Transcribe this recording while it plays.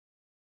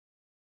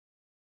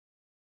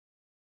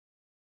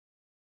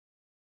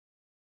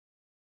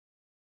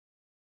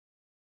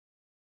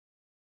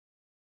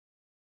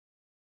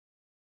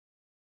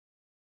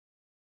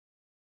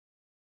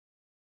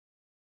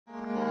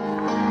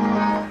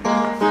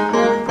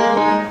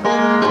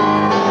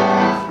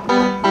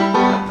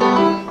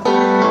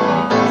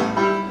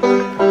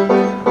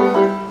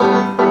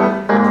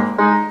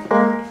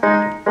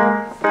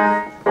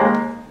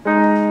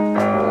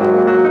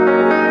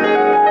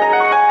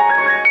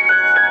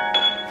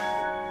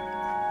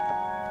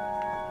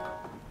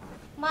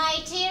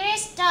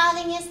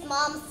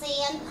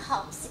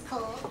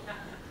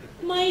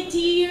My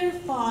dear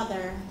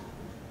father.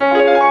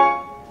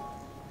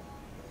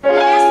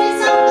 There's been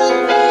some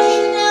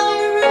confusion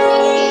over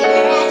ruining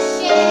your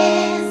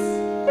ashes.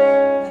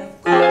 But of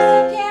course I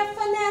care,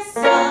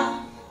 Vanessa.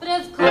 But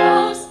of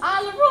course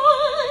I'll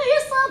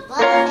rise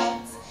above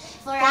it.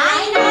 For I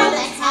know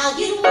that's how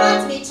you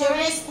want me to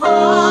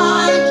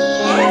respond,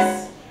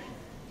 yes.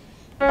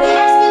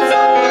 There's been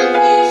some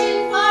confusion,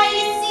 for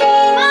you see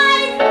my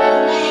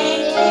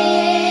roommate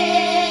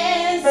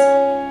is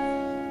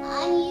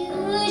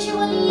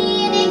unusually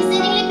and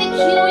exceedingly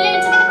peculiar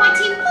to be quite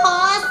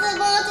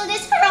impossible to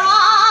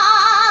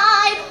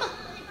describe.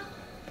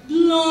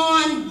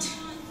 Blonde.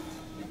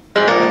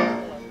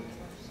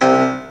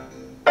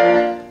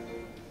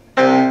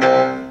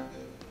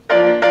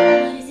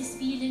 What is this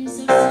feeling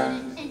so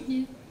sudden and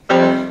new?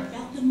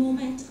 At the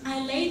moment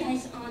I laid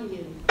eyes on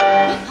you,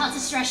 My pulse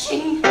is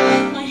rushing,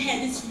 my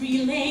head is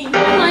reeling.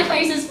 my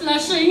face is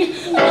flushing.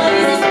 What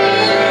is this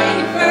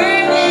feeling?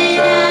 Fervent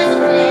as a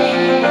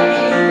flame.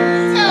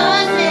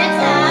 Does it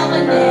have a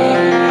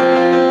name?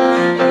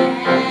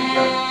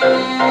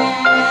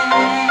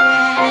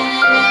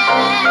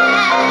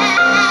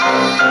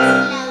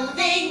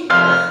 Loathing,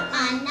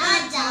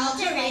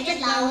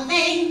 unadulterated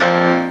loathing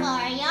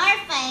for your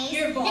face,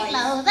 Your voice.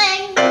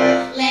 clothing.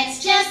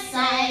 Let's just say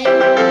I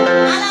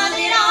love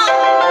it all.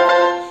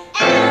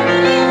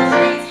 Every little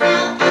trace,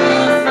 how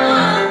it's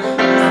small.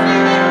 Makes my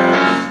head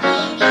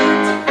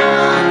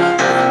beautiful.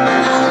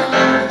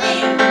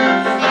 Loathing,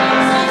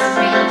 and such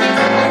strange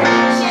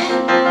exploration,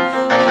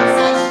 and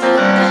such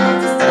deep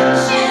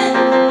distinction.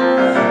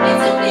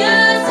 It's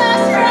abuse so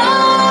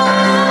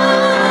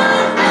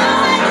strong.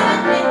 Now I do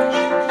admit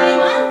it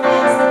came on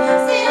fast.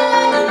 Still I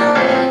do not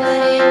believe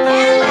that it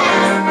can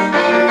last.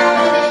 And now I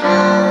be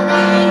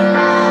loathing,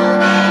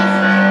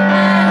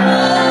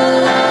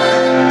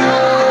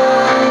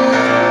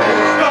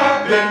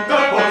 Stop it, the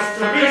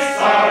poster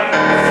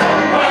beside.